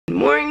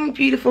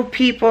morning, beautiful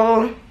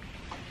people.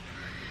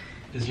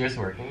 Is yours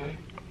working?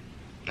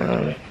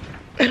 I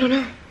don't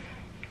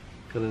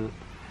know.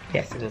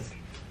 Yes, it is.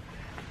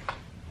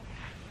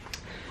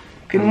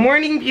 Good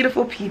morning,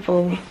 beautiful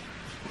people.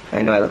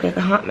 I know I look like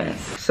a hot mess.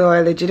 So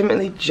I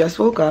legitimately just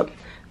woke up.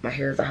 My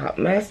hair is a hot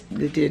mess.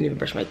 Didn't even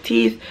brush my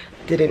teeth.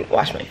 Didn't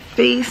wash my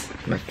face.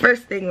 My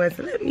first thing was,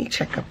 let me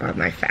check up on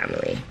my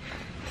family.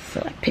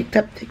 So I picked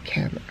up the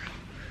camera.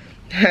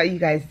 How are you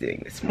guys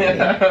doing this morning?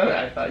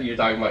 I thought you were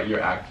talking about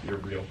your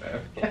real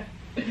family.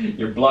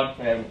 Your blood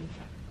family.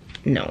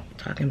 No, I'm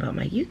talking about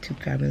my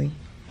YouTube family.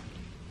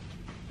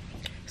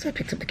 So I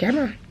picked up the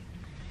camera.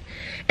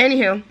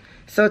 Anywho,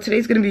 so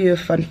today's gonna be a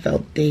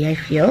fun-filled day, I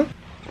feel.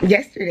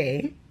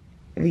 Yesterday,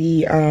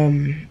 we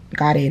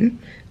got in.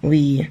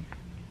 We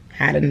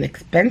had an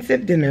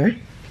expensive dinner.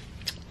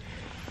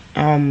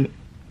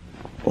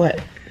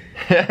 What?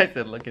 I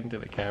said look into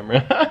the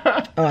camera.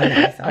 Oh,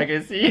 nice. I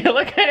can see you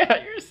looking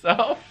at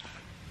yourself.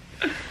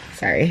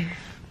 Sorry.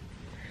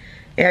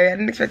 Yeah, we had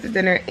an expensive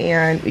dinner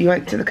and we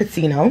went to the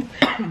casino.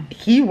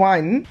 He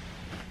won.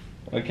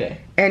 Okay.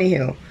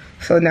 Anywho,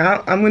 so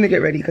now I'm gonna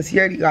get ready because he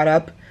already got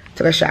up,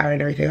 took a shower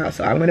and everything else.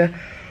 So I'm gonna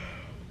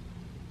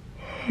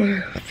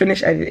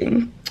finish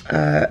editing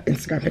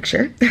Instagram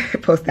picture,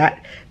 post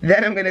that.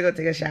 Then I'm gonna go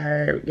take a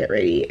shower, get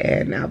ready,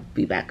 and I'll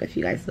be back with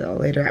you guys a little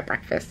later at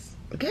breakfast.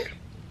 Okay?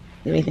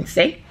 You have anything to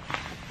say?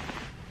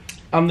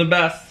 I'm the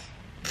best.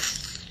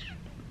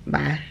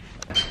 Bye.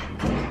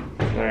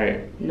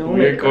 Alright, No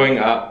we're makeup. going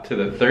up to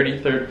the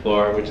 33rd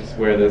floor, which is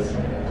where this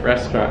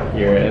restaurant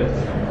here is.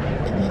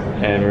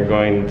 And we're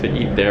going to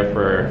eat there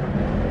for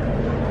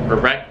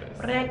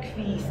breakfast.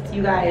 Breakfast,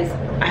 you guys.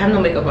 I have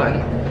no makeup on.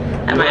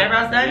 And my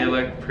eyebrows done. You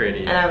look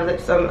pretty. And I have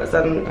some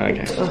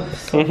Okay. oh,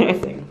 so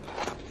amazing.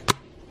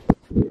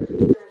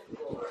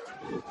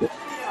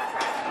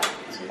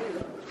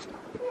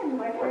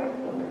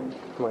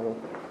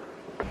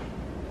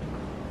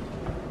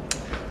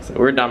 So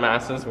we're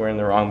dumbasses, we're in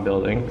the wrong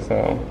building,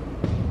 so.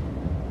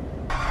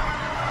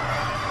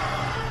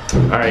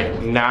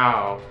 Alright,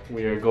 now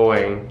we are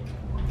going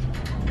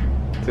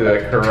to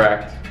the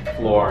correct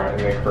floor in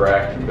the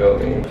correct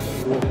building.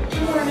 Good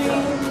morning.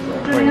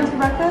 Joining us for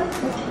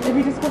breakfast? If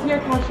you just go to your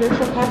cashier,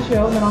 she'll cash you,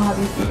 and then I'll have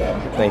you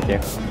seated. Thank you.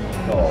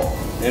 So,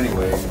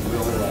 anyway,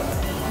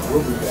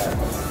 we'll be back.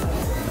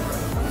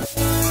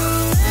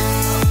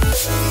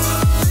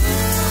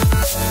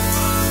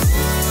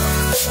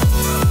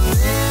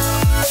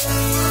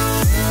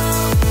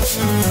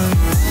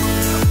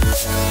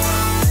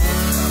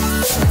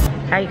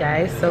 Hi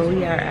guys, so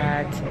we are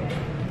at,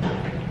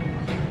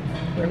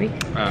 where are we?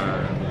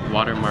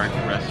 Watermark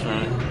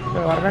Restaurant,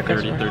 The Watermark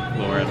 33rd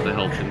floor of the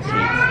Hilton Suites,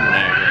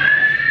 Niagara.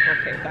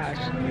 Okay,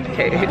 gosh.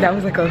 Okay, that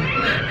was like a,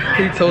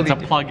 he told It's a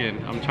you.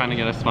 plug-in. I'm trying to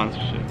get a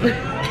sponsorship.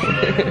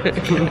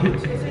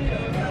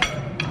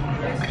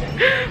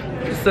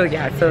 So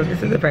yeah, so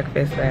this is the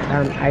breakfast that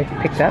I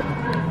picked up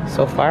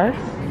so far.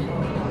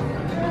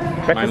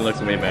 Mine looks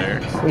way better.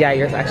 Yeah,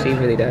 yours actually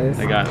really does.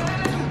 I got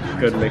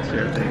good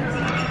mixture of things.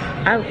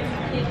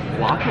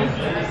 Waffles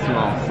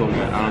smell so good.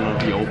 I don't know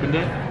if you opened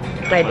it.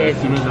 I did.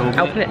 As soon as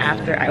I opened it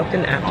after. I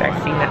seen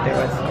that there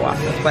was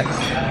waffles. But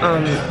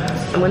I'm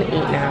gonna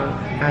eat now.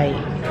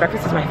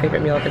 Breakfast is my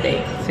favorite meal of the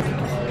day. So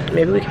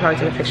maybe we can probably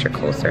take a picture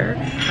closer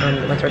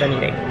once we're done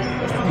eating.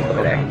 There's some people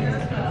over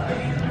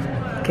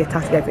there. Okay,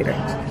 talk to you guys later.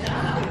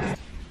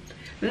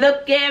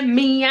 Look at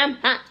me, I'm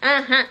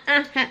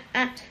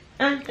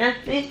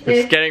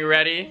Just getting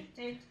ready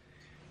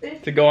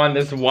to go on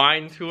this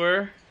wine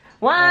tour.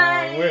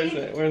 Wine. Where is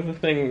it? Where's the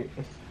thing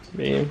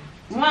being?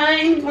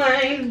 Wine.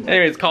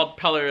 Anyway, it's called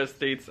Peller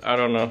Estates. I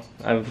don't know.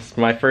 This is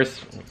my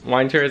first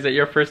wine tour. Is it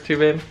your first too,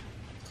 babe?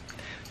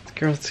 This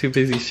girl's too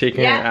busy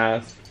shaking her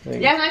ass.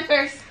 Yeah, my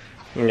first.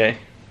 Okay.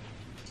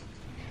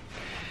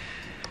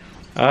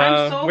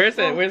 I'm so where's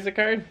full. it? Where's the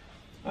card?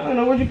 I don't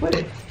know, where'd you put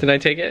it? Did I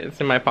take it? It's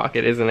in my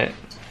pocket, isn't it?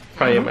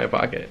 Probably in my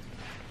pocket.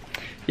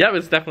 Yep,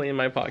 it's definitely in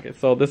my pocket.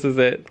 So this is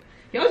it.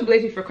 He always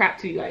blames me for crap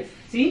too, you guys.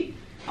 See?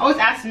 Always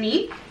asks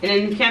me, and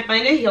then you can't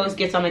find it, he always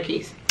gets on my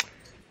case.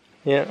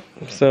 Yeah,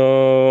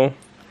 so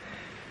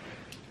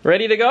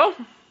ready to go?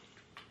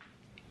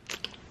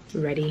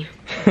 Ready.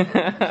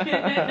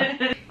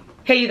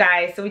 Hey you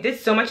guys, so we did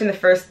so much in the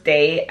first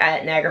day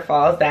at Niagara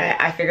Falls that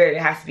I figured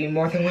it has to be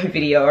more than one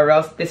video or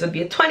else this would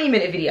be a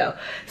 20-minute video.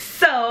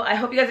 So I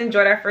hope you guys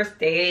enjoyed our first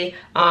day,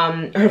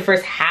 or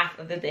first half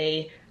of the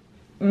day,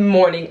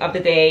 morning of the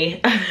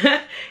day,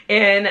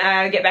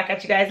 and get back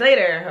at you guys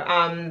later.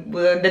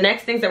 The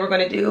next things that we're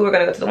gonna do, we're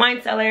gonna go to the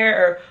wine cellar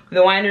or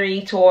the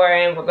winery tour,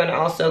 and we're gonna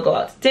also go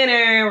out to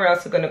dinner. We're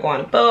also gonna go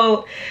on a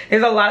boat.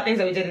 There's a lot of things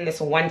that we did in this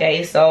one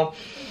day, so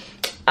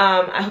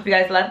I hope you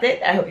guys loved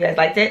it. I hope you guys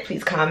liked it.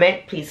 Please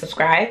comment, please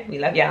subscribe. We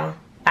love y'all.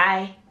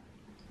 Bye.